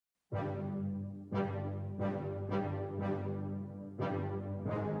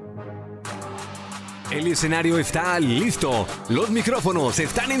El escenario está listo, los micrófonos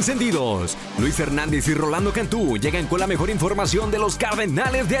están encendidos. Luis Hernández y Rolando Cantú llegan con la mejor información de los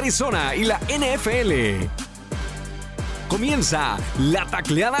Cardenales de Arizona y la NFL. Comienza la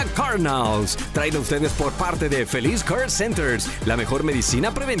Tacleada Cardinals, traída a ustedes por parte de Feliz Care Centers, la mejor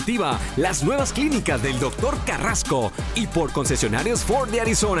medicina preventiva, las nuevas clínicas del Dr. Carrasco y por concesionarios Ford de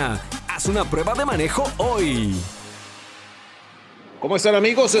Arizona. Haz una prueba de manejo hoy. ¿Cómo están,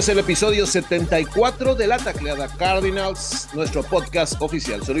 amigos? Es el episodio 74 de la Tacleada Cardinals, nuestro podcast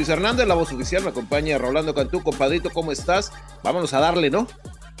oficial. Soy Luis Hernández, la voz oficial, me acompaña Rolando Cantú. Compadrito, ¿cómo estás? Vámonos a darle, ¿no?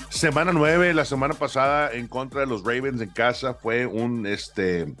 Semana 9, la semana pasada en contra de los Ravens en casa fue un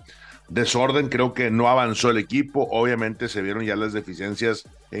desorden, creo que no avanzó el equipo, obviamente se vieron ya las deficiencias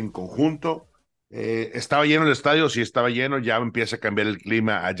en conjunto. ¿Estaba lleno el estadio? Sí, estaba lleno, ya empieza a cambiar el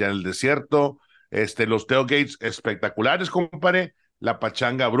clima allá en el desierto. Los tailgates espectaculares, compadre. La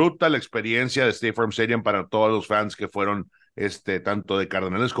pachanga bruta, la experiencia de State Farm Stadium para todos los fans que fueron tanto de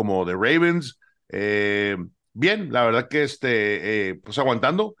Cardenales como de Ravens. Bien, la verdad que pues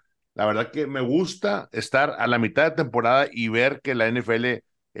aguantando. La verdad que me gusta estar a la mitad de temporada y ver que la NFL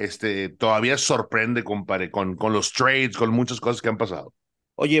todavía sorprende, compadre, con los trades, con muchas cosas que han pasado.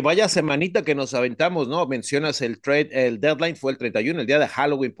 Oye, vaya semanita que nos aventamos, ¿no? Mencionas el trade, el deadline fue el 31, el día de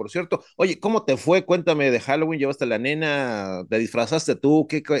Halloween, por cierto. Oye, ¿cómo te fue? Cuéntame de Halloween, ¿llevaste a la nena? ¿Te disfrazaste tú?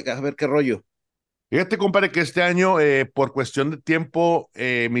 A ver, ¿qué rollo? Fíjate, compadre, que este año, por cuestión de tiempo,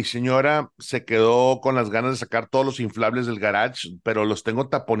 mi señora se quedó con las ganas de sacar todos los inflables del garage, pero los tengo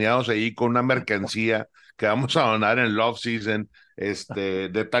taponeados ahí con una mercancía que vamos a donar en el off-season,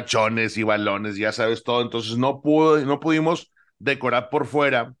 de tachones y balones, ya sabes todo. Entonces no pudimos decorar por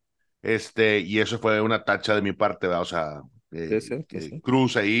fuera, y eso fue una tacha de mi parte, ¿verdad? O sea, Sí.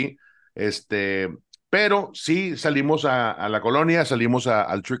 cruz ahí, pero sí salimos a la colonia, salimos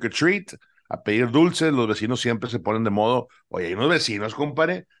al trick or treat, a pedir dulces. Los vecinos siempre se ponen de modo. Oye, hay unos vecinos,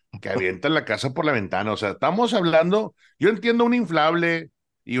 compadre, que avientan la casa por la ventana. O sea, estamos hablando, yo entiendo un inflable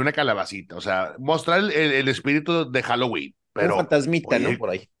y una calabacita, o sea, mostrar el espíritu de Halloween, Un pero, fantasmita, ¿no? oye, Por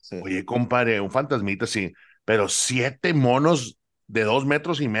ahí. Sí. oye, compadre, un fantasmita, sí, pero 7 monos de 2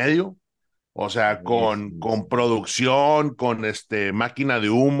 metros y medio, o sea, con producción, con máquina de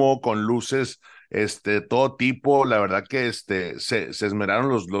humo, con luces, todo tipo. La verdad que se esmeraron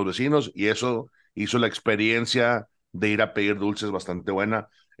los vecinos y eso hizo la experiencia de ir a pedir dulces bastante buena.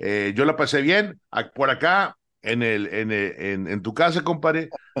 Yo la pasé bien. Por acá, en tu casa, compadre,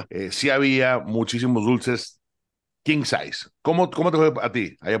 sí había muchísimos dulces king size. ¿Cómo te fue a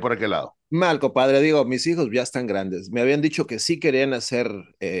ti, allá por aquel lado? Mal, compadre, digo, mis hijos ya están grandes. Me habían dicho que sí querían hacer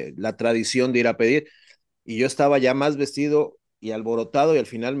la tradición de ir a pedir y yo estaba ya más vestido y alborotado y al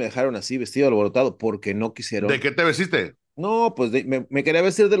final me dejaron así vestido alborotado porque no ¿De quisieron. qué te vestiste? No, pues me quería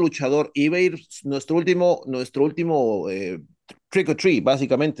vestir de luchador. Iba a ir nuestro último trick or treat,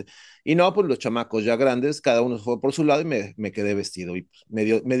 básicamente. Y no, pues los chamacos ya grandes, cada uno fue por su lado y me quedé vestido. Y pues,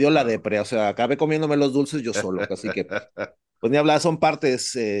 me dio la Claro. depre. O sea, acabé comiéndome los dulces yo solo. Así que, pues ni hablar, son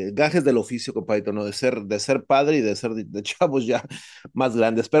partes, gajes del oficio, compadrito, ¿no? De ser padre y de ser de chavos ya más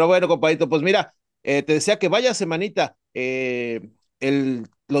grandes. Pero bueno, compadrito, pues mira, te decía que vaya semanita.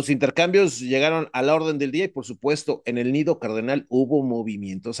 Los intercambios llegaron a la orden del día y por supuesto en el Nido Cardenal hubo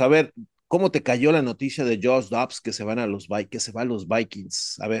movimientos. A ver, ¿cómo te cayó la noticia de Josh Dobbs que se van a que se va a los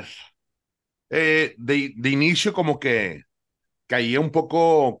Vikings? A ver. De inicio como que caía un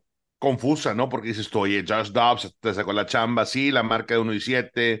poco confusa, ¿no? Porque dices tú, oye, Josh Dobbs te sacó la chamba, sí, la marca de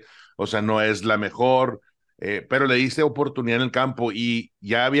 1-7, o sea, no es la mejor, pero le diste oportunidad en el campo y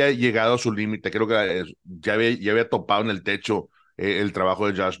ya había llegado a su límite. Creo que ya había topado en el techo el trabajo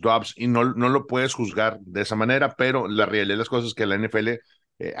de Josh Dobbs y no lo puedes juzgar de esa manera, pero la realidad de las cosas es que la NFL,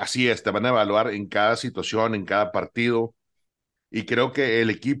 así es, te van a evaluar en cada situación, en cada partido, y creo que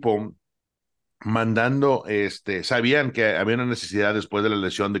el equipo mandando, sabían que había una necesidad después de la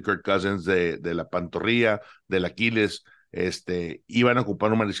lesión de Kirk Cousins de la pantorrilla, del Aquiles. Iban a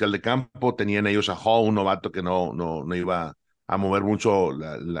ocupar un mariscal de campo, tenían ellos a Hall, un novato que no iba a mover mucho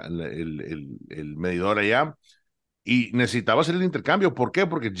el medidor allá, y necesitaba hacer el intercambio. ¿Por qué?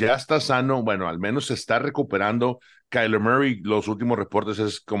 Porque ya está sano, bueno, al menos se está recuperando. Kyler Murray, los últimos reportes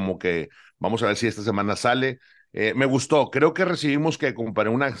es como que vamos a ver si esta semana sale. Me gustó, creo que recibimos que comparé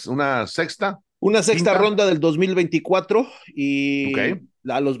una sexta, Una sexta quinta, ronda del 2024 ok, y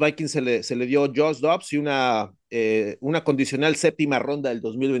a los Vikings se le dio Josh Dobbs y una condicional séptima ronda del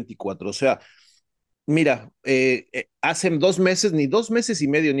 2024. O sea, Mira, hace 2 meses, ni 2 meses y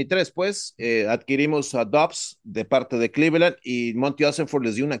medio, ni tres, pues, adquirimos a Dobbs de parte de Cleveland y Monty Ossenford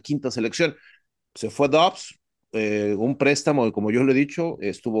les dio una quinta selección. Se fue Dobbs, un préstamo, como yo le he dicho,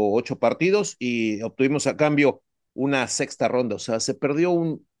 estuvo 8 partidos y obtuvimos a cambio una sexta ronda. O sea, se perdió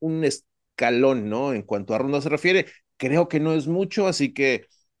un escalón, ¿no? En cuanto a ronda se refiere, creo que no es mucho, así que,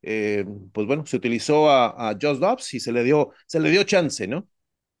 pues bueno, se utilizó a Josh Dobbs y se le dio chance, ¿no?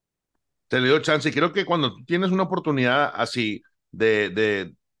 Se le dio chance y creo que cuando tú tienes una oportunidad así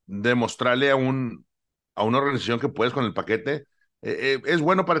de mostrarle a una organización que puedes con el paquete, es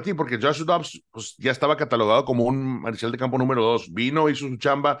bueno para ti porque Josh Dobbs pues, ya estaba catalogado como un mariscal de campo número 2. Vino, hizo su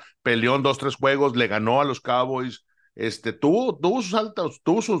chamba, peleó en 2, 3 juegos, le ganó a los Cowboys, tuvo sus altos,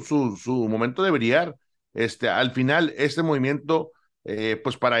 tuvo su momento de brillar. Al final, este movimiento,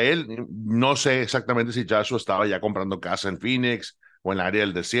 pues para él, no sé exactamente si Joshua estaba ya comprando casa en Phoenix o en el área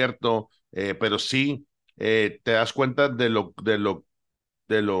del desierto, pero sí te das cuenta de lo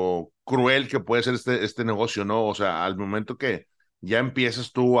cruel que puede ser este negocio, ¿no? O sea, al momento que ya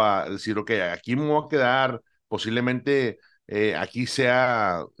empiezas tú a decir, ok, aquí me voy a quedar, posiblemente aquí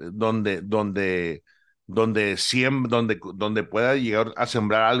sea donde pueda llegar a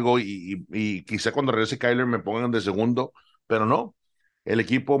sembrar algo y quizá cuando regrese Kyler me pongan de segundo, pero no. El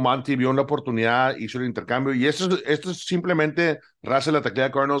equipo Monty vio una oportunidad, hizo el intercambio y esto es simplemente raza de la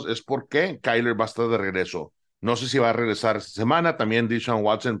Tacleada Cardinals, es porque Kyler va a estar de regreso. No sé si va a regresar esta semana. También Deshaun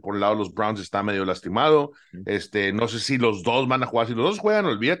Watson, por el lado de los Browns, está medio lastimado. No sé si los dos van a jugar. Si los dos juegan,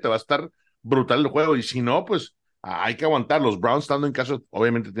 olvídate, va a estar brutal el juego. Y si no, pues hay que aguantar. Los Browns, estando en casa,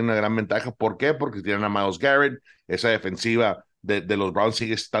 obviamente tienen una gran ventaja. ¿Por qué? Porque tienen a Myles Garrett. Esa defensiva de los Browns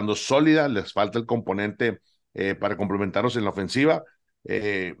sigue estando sólida. Les falta el componente para complementarlos en la ofensiva.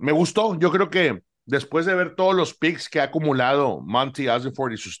 Me gustó. Yo creo que después de ver todos los picks que ha acumulado Monty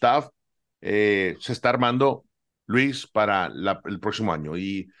Ossenford y su staff, se está armando Luis para el próximo año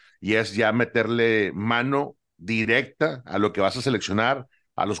y es ya meterle mano directa a lo que vas a seleccionar,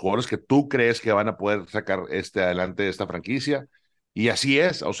 a los jugadores que tú crees que van a poder sacar adelante esta franquicia. Y así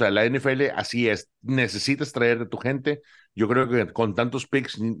es, o sea, la NFL así es, necesitas traer de tu gente. Yo creo que con tantos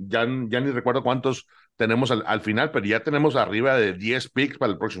picks, ya ni recuerdo cuántos tenemos al final, pero ya tenemos arriba de 10 picks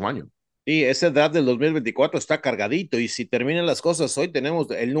para el próximo año. Y esa edad del 2024 está cargadito y si terminan las cosas hoy tenemos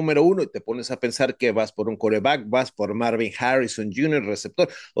el número uno y te pones a pensar que vas por un quarterback, vas por Marvin Harrison Jr., receptor.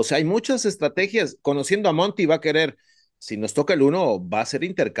 O sea, hay muchas estrategias. Conociendo a Monty va a querer, si nos toca el uno, va a hacer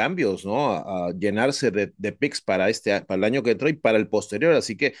intercambios, ¿no? A llenarse de picks para el año que entra y para el posterior.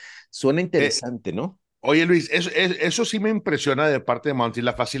 Así que suena Eh, interesante, ¿no? Oye, Luis, eso sí me impresiona de parte de Monty,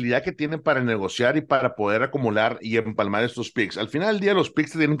 la facilidad que tienen para negociar y para poder acumular y empalmar estos picks. Al final del día, los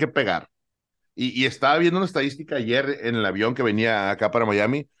picks te tienen que pegar. Y estaba viendo una estadística ayer en el avión que venía acá para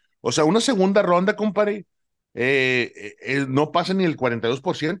Miami. O sea, una segunda ronda, compadre, no pasa ni el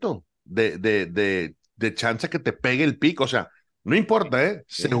 42% de chance que te pegue el pick. O sea, no importa, ¿eh?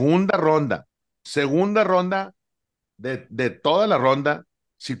 Sí. Segunda ronda de toda la ronda,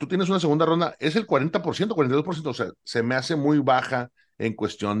 si tú tienes una segunda ronda, es el 40%, 42%, o sea, se me hace muy baja en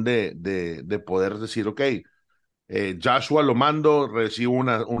cuestión de poder decir, ok, Joshua lo mando, recibo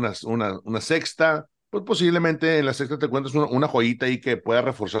una sexta, pues posiblemente en la sexta te cuentas una joyita ahí que pueda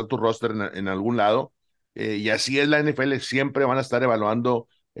reforzar tu roster en algún lado. Y así es la NFL, siempre van a estar evaluando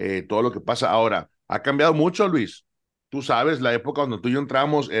todo lo que pasa. Ahora, ha cambiado mucho, Luis. Tú sabes, la época cuando tú y yo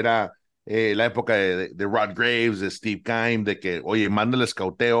entramos era la época de Rod Graves, de Steve Keim, de que, oye, mándale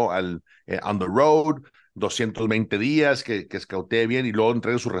escauteo on the road, 220 días, que escautee bien y luego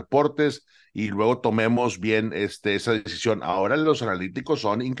entregue sus reportes y luego tomemos bien esa decisión. Ahora los analíticos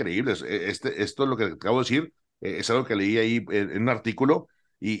son increíbles. Esto es lo que acabo de decir, es algo que leí ahí en un artículo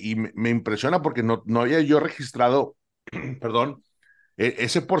y me impresiona porque no había yo registrado, perdón,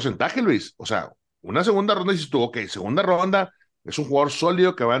 ese porcentaje, Luis. O sea, una segunda ronda dices tú, ok, segunda ronda es un jugador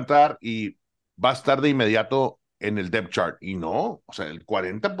sólido que va a entrar y va a estar de inmediato en el depth chart. Y no, o sea, el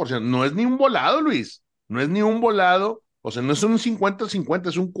 40% no es ni un volado, Luis. No es ni un volado. O sea, no es un 50-50,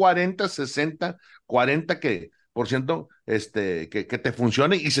 es un 40-60, 40 por ciento que te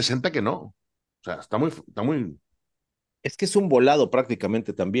funcione y 60 que no. O sea, está muy. Es que es un volado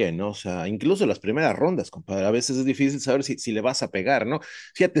prácticamente también, ¿no? O sea, incluso las primeras rondas, compadre, a veces es difícil saber si le vas a pegar, ¿no?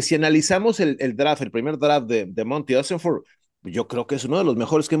 Fíjate, si analizamos el draft, el primer draft de Monty Ossenford, yo creo que es uno de los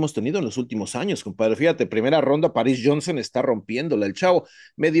mejores que hemos tenido en los últimos años, compadre. Fíjate, primera ronda, Paris Johnson está rompiéndola, el chavo.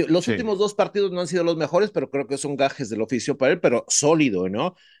 Los Sí. últimos dos partidos no han sido los mejores, pero creo que son gajes del oficio para él, pero sólido,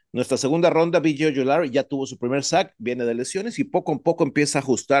 ¿no? Nuestra segunda ronda, B.J. Ojulari ya tuvo su primer sack, viene de lesiones y poco a poco empieza a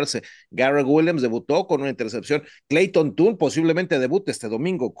ajustarse. Garrett Williams debutó con una intercepción. Clayton Tune posiblemente debute este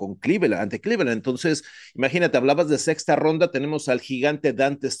domingo con Cleveland, ante Cleveland. Entonces, imagínate, hablabas de sexta ronda, tenemos al gigante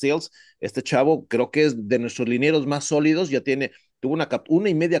Dante Stills. Este chavo creo que es de nuestros linieros más sólidos, ya tuvo una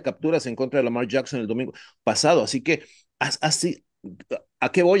y media capturas en contra de Lamar Jackson el domingo pasado. Así que así,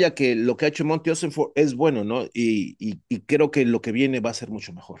 ¿a qué voy? A que lo que ha hecho Monty Ossenford es bueno, ¿no? Y creo que lo que viene va a ser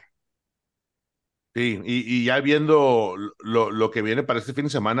mucho mejor. Sí, y ya viendo lo que viene para este fin de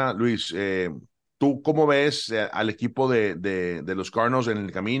semana, Luis, ¿tú cómo ves al equipo de los Cardinals en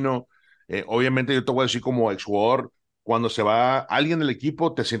el camino? Obviamente yo te voy a decir como ex-jugador, cuando se va alguien del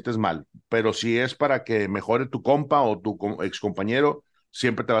equipo te sientes mal, pero si es para que mejore tu compa o tu ex compañero,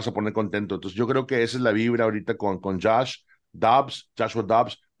 siempre te vas a poner contento. Entonces yo creo que esa es la vibra ahorita con Joshua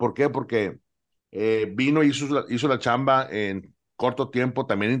Dobbs. ¿Por qué? Porque vino y hizo la chamba en corto tiempo,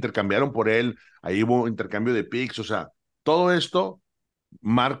 también intercambiaron por él, ahí hubo intercambio de picks, o sea, todo esto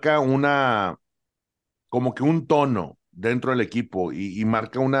marca como que un tono dentro del equipo y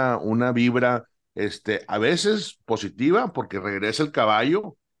marca una vibra, a veces positiva, porque regresa el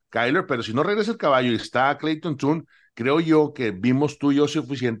caballo, Kyler, pero si no regresa el caballo y está Clayton Tune, creo yo que vimos tú y yo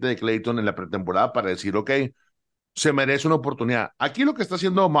suficiente de Clayton en la pretemporada para decir, ok, se merece una oportunidad. Aquí lo que está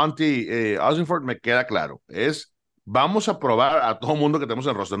haciendo Monty Ossenford me queda claro, es vamos a probar a todo mundo que tenemos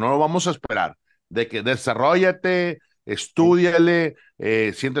en el roster, no lo vamos a esperar, de que desarrollate, Sí. estúdiale,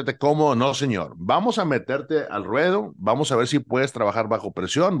 siéntete cómodo, no señor, vamos a meterte al ruedo, vamos a ver si puedes trabajar bajo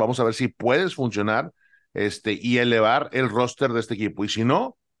presión, vamos a ver si puedes funcionar y elevar el roster de este equipo, y si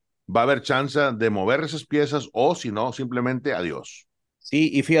no, va a haber chance de mover esas piezas o si no, simplemente adiós.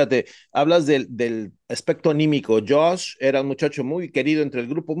 Sí, y fíjate, hablas del aspecto anímico. Josh era un muchacho muy querido entre el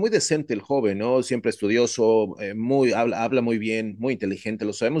grupo, muy decente el joven, ¿no? Siempre estudioso, habla muy bien, muy inteligente,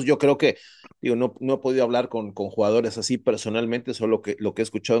 lo sabemos. Yo creo que, digo, no he podido hablar con jugadores así personalmente, solo lo que he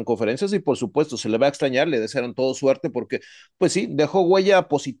escuchado en conferencias y por supuesto se le va a extrañar, le desearon todo suerte porque, pues sí, dejó huella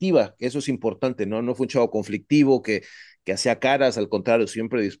positiva, eso es importante, ¿no? No fue un chavo conflictivo que hacía caras, al contrario,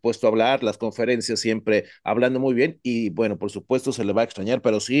 siempre dispuesto a hablar, las conferencias siempre hablando muy bien y bueno, por supuesto se le va a extrañar,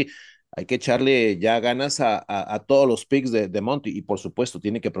 pero sí, hay que echarle ya ganas a todos los picks de Monty y por supuesto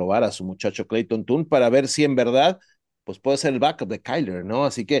tiene que probar a su muchacho Clayton Tune para ver si en verdad pues puede ser el backup de Kyler, ¿no?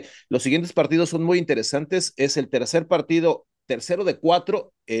 Así que los siguientes partidos son muy interesantes. Es el tercer partido, tercero de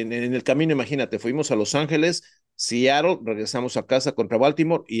cuatro en el camino, imagínate, fuimos a Los Ángeles, Seattle, regresamos a casa contra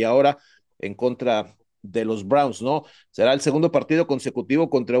Baltimore y ahora en contra de los Browns, ¿no? Será el segundo partido consecutivo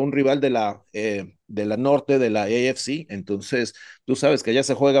contra un rival de la norte de la AFC. Entonces, tú sabes que ya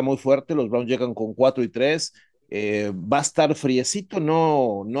se juega muy fuerte. Los Browns llegan con 4-3. Va a estar friecito,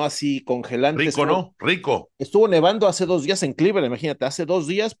 no así congelante. Rico, ¿no? Rico. Estuvo nevando hace 2 días en Cleveland, imagínate, hace 2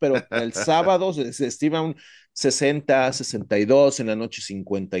 días, pero para el sábado se estima un 60, 62, en la noche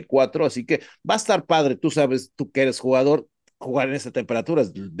 54. Así que va a estar padre. Tú sabes, tú que eres jugador, jugar en esa temperatura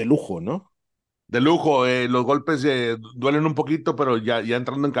es de lujo, ¿no? De lujo, los golpes duelen un poquito, pero ya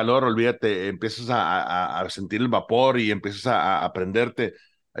entrando en calor, olvídate, empiezas a sentir el vapor y empiezas a prenderte.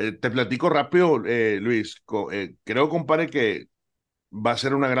 Te platico rápido, Luis, creo, compadre, que va a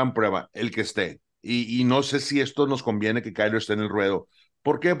ser una gran prueba el que esté. Y no sé si esto nos conviene que Kyler esté en el ruedo.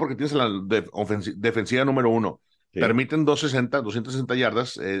 ¿Por qué? Porque tienes la defensiva número uno. Sí. Permiten 260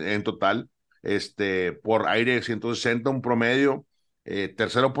 yardas en total, por aire 160, un promedio.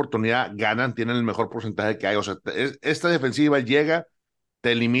 Tercera oportunidad, ganan, tienen el mejor porcentaje que hay. O sea, esta defensiva llega,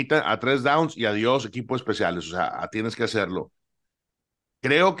 te limita a 3 downs y adiós, equipos especiales. O sea, tienes que hacerlo.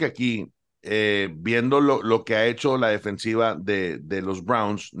 Creo que aquí, viendo lo que ha hecho la defensiva de los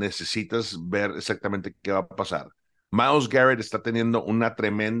Browns, necesitas ver exactamente qué va a pasar. Myles Garrett está teniendo una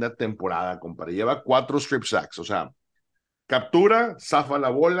tremenda temporada, compadre. Lleva 4 strip sacks, o sea, captura, zafa la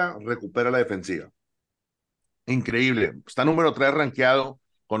bola, recupera la defensiva. Increíble. Está número 3 rankeado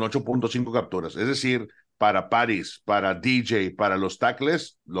con 8.5 capturas. Es decir, para Paris, para DJ, para los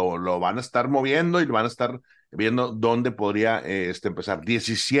tackles, lo van a estar moviendo y lo van a estar viendo dónde podría empezar.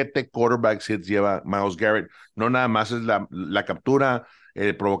 17 quarterback hits lleva Myles Garrett. No nada más es la captura,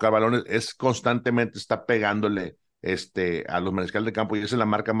 provocar balones, es constantemente está pegándole a los mariscales de campo y esa es la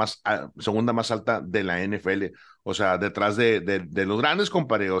marca segunda más alta de la NFL. O sea, detrás de los grandes,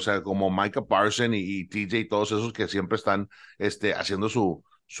 compadre, o sea, como Micah Parsons y TJ y todos esos que siempre están haciendo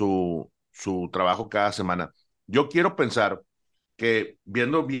su trabajo cada semana. Yo quiero pensar que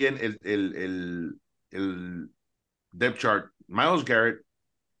viendo bien el depth chart, Myles Garrett,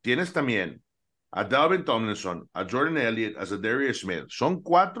 tienes también a Dalvin Tomlinson, a Jordan Elliott, a Zadarius Smith. Son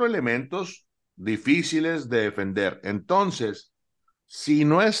 4 elementos difíciles de defender. Entonces, Si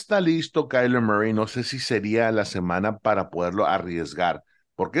no está listo Kyler Murray, no sé si sería la semana para poderlo arriesgar,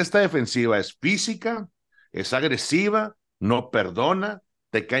 porque esta defensiva es física, es agresiva, no perdona,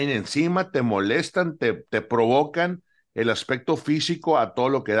 te caen encima, te molestan, te provocan el aspecto físico a todo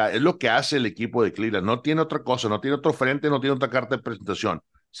lo que da. Es lo que hace el equipo de Cleveland. No tiene otra cosa, no tiene otro frente, no tiene otra carta de presentación.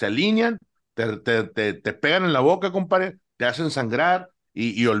 Se alinean, te pegan en la boca, compadre, te hacen sangrar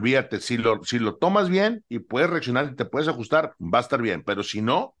y olvídate, si lo tomas bien y puedes reaccionar y te puedes ajustar, va a estar bien, pero si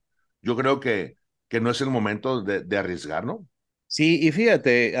no, yo creo que no es el momento de arriesgar, ¿no? Sí, y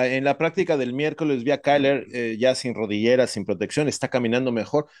fíjate, en la práctica del miércoles vi a Kyler ya sin rodilleras, sin protección, está caminando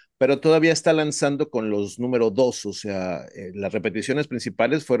mejor, pero todavía está lanzando con los número dos, o sea, las repeticiones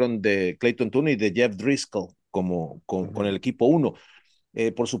principales fueron de Clayton Tune y de Jeff Driscoll como con el equipo uno.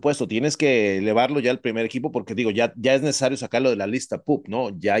 Por supuesto, tienes que elevarlo ya al primer equipo porque digo, ya es necesario sacarlo de la lista PUP, ¿no?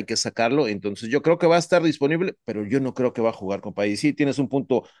 Ya hay que sacarlo. Entonces yo creo que va a estar disponible, pero yo no creo que va a jugar, compa. Y sí, tienes un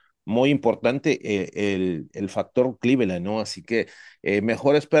punto muy importante, el factor Cleveland, ¿no? Así que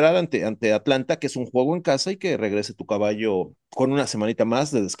mejor esperar ante Atlanta, que es un juego en casa y que regrese tu caballo con una semanita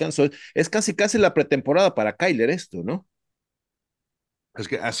más de descanso. Es casi, casi la pretemporada para Kyler esto, ¿no? Es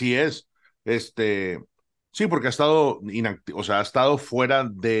que así es. Sí, porque ha estado inactivo, o sea, ha estado fuera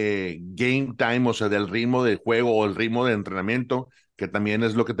de game time, o sea, del ritmo de juego o el ritmo de entrenamiento, que también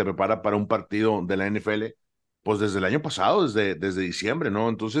es lo que te prepara para un partido de la NFL, pues desde el año pasado, desde diciembre, ¿no?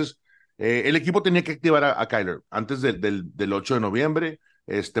 Entonces, el equipo tenía que activar a Kyler antes del 8 de noviembre.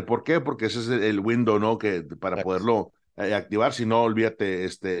 ¿Por qué? Porque ese es el window, ¿no? Que para Exacto. poderlo activar, si no, olvídate,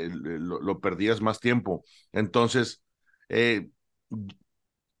 lo perdías más tiempo. Entonces, eh,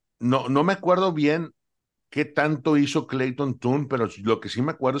 no me acuerdo bien qué tanto hizo Clayton Tune, pero lo que sí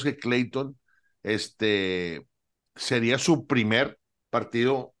me acuerdo es que Clayton, este, sería su primer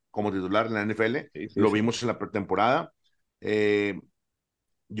partido como titular en la NFL. Sí, sí, Lo sí. vimos en la pretemporada. Eh,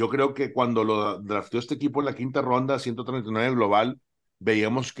 yo creo que cuando lo drafteó este equipo en la quinta ronda, 139 global,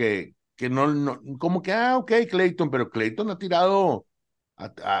 veíamos que no, como que, ok, Clayton, pero Clayton ha tirado,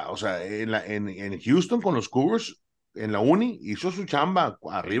 o sea, en Houston con los Cougars, en la uni, hizo su chamba,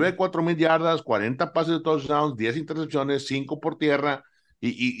 arriba de 4,000 yardas, 40 pases de touchdowns, 10 intercepciones, 5 por tierra,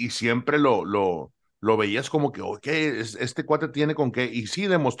 y siempre lo veías como que, ok, este cuate tiene con qué, y sí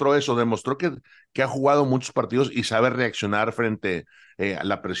demostró eso, demostró que ha jugado muchos partidos y sabe reaccionar frente a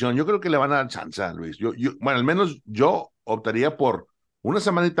la presión. Yo creo que le van a dar chance, Luis. Bueno, al menos yo optaría por una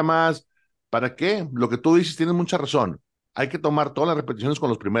semanita más. ¿Para qué? Lo que tú dices, tienes mucha razón. Hay que tomar todas las repeticiones con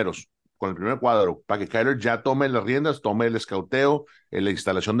los primeros, con el primer cuadro, para que Kyler ya tome las riendas, tome el escauteo, la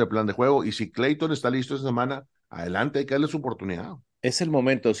instalación de plan de juego. Y si Clayton está listo esta semana, adelante, hay que darle su oportunidad. Es el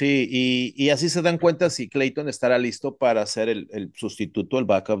momento, sí, y así se dan cuenta si Clayton estará listo para ser el sustituto, el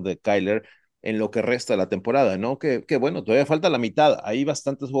backup de Kyler en lo que resta de la temporada, ¿no? Que bueno, todavía falta la mitad, hay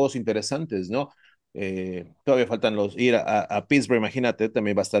bastantes juegos interesantes, ¿no? Todavía faltan ir a Pittsburgh, imagínate,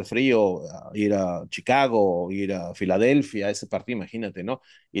 también va a estar frío, ir a Chicago, ir a Filadelfia, ese partido, imagínate, ¿no?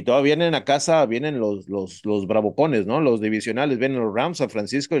 Y todavía vienen a casa, vienen los bravucones, ¿no? Los divisionales, vienen los Rams, San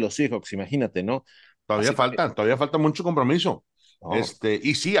Francisco y los Seahawks, imagínate, ¿no? Así que, Todavía falta mucho compromiso. no,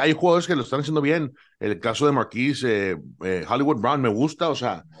 Y sí, hay jugadores que lo están haciendo bien. El caso de Marquise, Hollywood Brown me gusta, o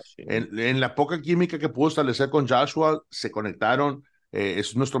sea, no, sí. en la poca química que pudo establecer con Joshua, se conectaron.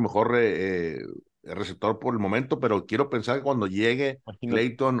 Es nuestro mejor receptor por el momento, pero quiero pensar que cuando llegue Imagínate.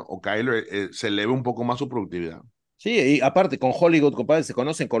 Clayton o Kyler, se eleve un poco más su productividad. Sí, y aparte con Hollywood, compadre, se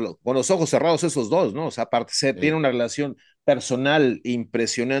conocen con los ojos cerrados esos dos, ¿no? O sea, aparte se tiene Eh, una relación personal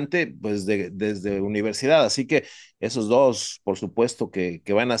impresionante, pues desde universidad, así que esos dos, por supuesto, que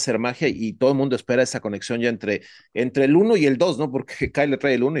van a hacer magia y todo el mundo espera esa conexión ya entre el uno y el dos, ¿no? Porque Kyle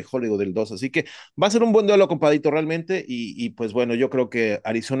trae el uno y Hollywood el dos, así que va a ser un buen duelo, compadito, realmente, y pues bueno, yo creo que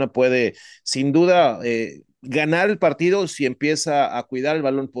Arizona puede, sin duda, ganar el partido si empieza a cuidar el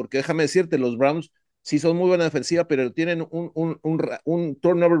balón, porque déjame decirte, los Browns sí son muy buena defensiva, pero tienen un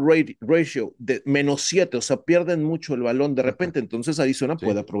turnover ratio de -7, o sea, pierden mucho el balón de repente, entonces Arizona sí.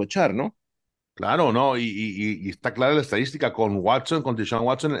 puede aprovechar, ¿no? Claro, ¿no? Y está clara la estadística con Watson, con Deshaun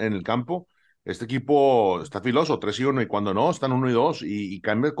Watson en el campo. Este equipo está filoso, 3-1, y cuando no, están 1-2, y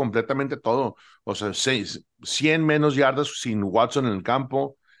cambia completamente todo. O sea, 100 menos yardas sin Watson en el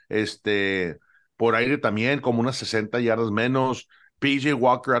campo. Este, por aire también, como unas 60 yardas menos. PJ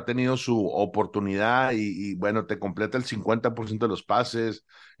Walker ha tenido su oportunidad bueno, te completa el 50% de los pases.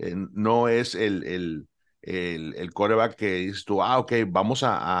 No es el quarterback que dices tú, ok, vamos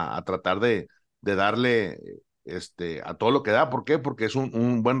a tratar de darle a todo lo que da. ¿Por qué? Porque es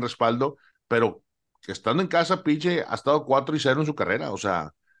un buen respaldo, pero estando en casa, PJ ha estado 4-0 en su carrera. O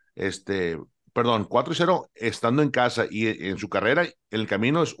sea, este, perdón, 4-0 estando en casa y en su carrera, el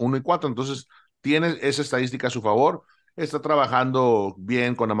camino es 1-4. Entonces, tiene esa estadística a su favor. Está trabajando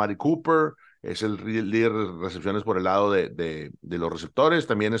bien con Amari Cooper, es el líder de recepciones por el lado de los receptores.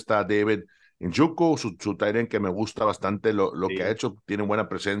 También está David Njoku, su tight end, que me gusta bastante lo que ha Sí. hecho. Tiene buena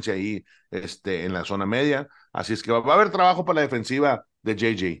presencia ahí en la zona media. Así es que va a haber trabajo para la defensiva de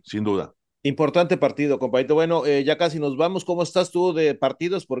JJ, sin duda. Importante partido, compadrito. Bueno, ya casi nos vamos. ¿Cómo estás tú de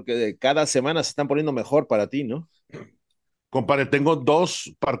partidos? Porque cada semana se están poniendo mejor para ti, ¿no? Compadre, tengo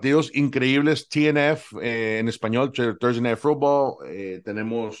dos partidos increíbles, TNF en español, Thursday Night Football.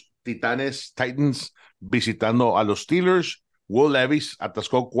 Tenemos Titans visitando a los Steelers. Will Levis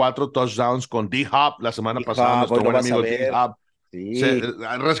atascó 4 touchdowns con D-Hop la semana pasada. Hija, hoy Nuestro lo buen vas a amigo ver. D-Hop se Sí.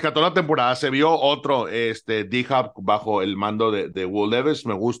 rescató la temporada. Se vio otro D-Hop bajo el mando de Will Levis.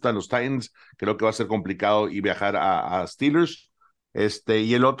 Me gustan los Titans. Creo que va a ser complicado y viajar a Steelers.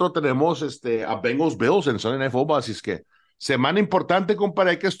 Y el otro tenemos a Bengals Bills en Sunday Night Football. Así es que semana importante,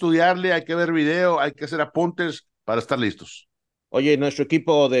 compadre. Hay que estudiarle, hay que ver video, hay que hacer apuntes para estar listos. Oye, nuestro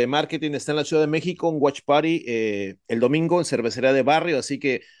equipo de marketing está en la Ciudad de México, un watch party el domingo en Cervecería de Barrio, así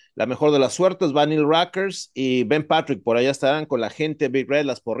que la mejor de las suertes, Vanille Rackers y Ben Patrick, por allá estarán con la gente, Big Red,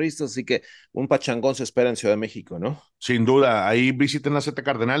 las porristas, así que un pachangón se espera en Ciudad de México, ¿no? Sin duda, ahí visiten la Z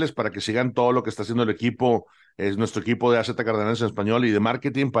Cardenales para que sigan todo lo que está haciendo el equipo, es nuestro equipo de AZ Cardenales en español y de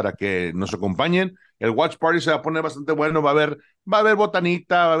marketing para que nos acompañen. El Watch Party se va a poner bastante bueno, va a haber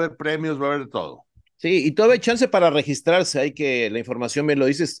botanita, va a haber premios, va a haber de todo. Sí, y todavía hay chance para registrarse. Hay que, la información, bien lo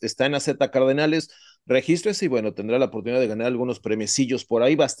dices, está en AZ Cardenales. Regístrese y bueno, tendrá la oportunidad de ganar algunos premiecillos por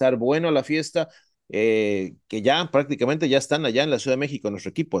ahí. Va a estar bueno la fiesta, que ya prácticamente ya están allá en la Ciudad de México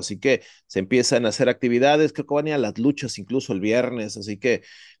nuestro equipo. Así que se empiezan a hacer actividades. Creo que van a ir a las luchas incluso el viernes. Así que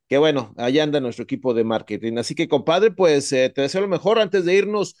bueno, allá anda nuestro equipo de marketing. Así que, compadre, pues te deseo lo mejor antes de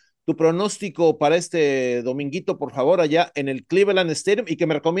irnos. Tu pronóstico para este dominguito, por favor, allá en el Cleveland Stadium y que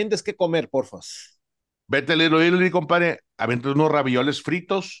me recomiendes qué comer, porfa. Vete, Little Italy, compadre, avienta unos ravioles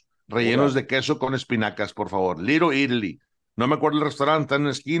fritos rellenos Órale. de queso con espinacas, por favor. Little Italy. No me acuerdo el restaurante, está en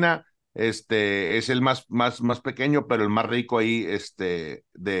una esquina. Es el más pequeño, pero el más rico ahí,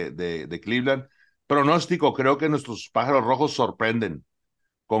 de Cleveland. Pronóstico, creo que nuestros pájaros rojos sorprenden.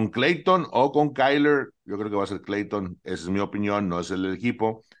 Con Clayton o con Kyler, yo creo que va a ser Clayton, esa es mi opinión, no es el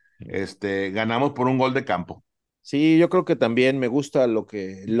equipo. Ganamos por un gol de campo. Sí, yo creo que también me gusta lo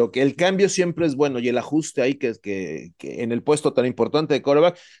que el cambio siempre es bueno y el ajuste ahí que en el puesto tan importante de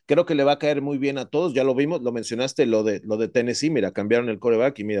quarterback, creo que le va a caer muy bien a todos. Ya lo vimos, lo mencionaste, lo de Tennessee, mira, cambiaron el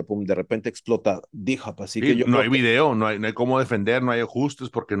quarterback y mira, pum, de repente explota D-Hop. Así que Sí, yo no creo hay que video, no hay cómo defender, no hay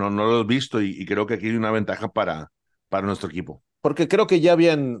ajustes porque no lo he visto y creo que aquí hay una ventaja para nuestro equipo. porque creo que ya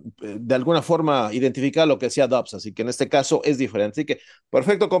habían de alguna forma identificado lo que hacía Dobbs, así que en este caso es diferente. Así que,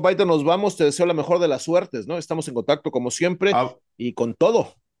 perfecto, compañero, nos vamos, te deseo la mejor de las suertes, ¿no? Estamos en contacto como siempre A- y con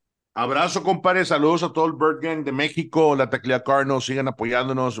todo. Abrazo, compadre, saludos a todo el Bird Gang de México, la Tacleada Cardinals, sigan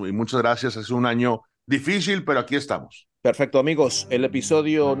apoyándonos y muchas gracias. Es un año difícil, pero aquí estamos. Perfecto, amigos, el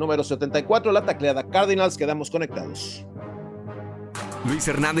episodio número 74, la tacleada Cardinals, quedamos conectados. Luis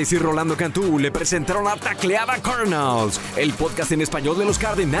Hernández y Rolando Cantú le presentaron a Tacleada Cardinals, el podcast en español de los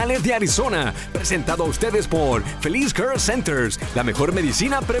Cardenales de Arizona, presentado a ustedes por Feliz Care Centers, la mejor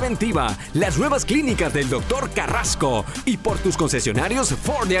medicina preventiva, las nuevas clínicas del Dr. Carrasco y por tus concesionarios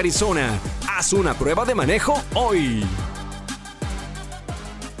Ford de Arizona. Haz una prueba de manejo hoy.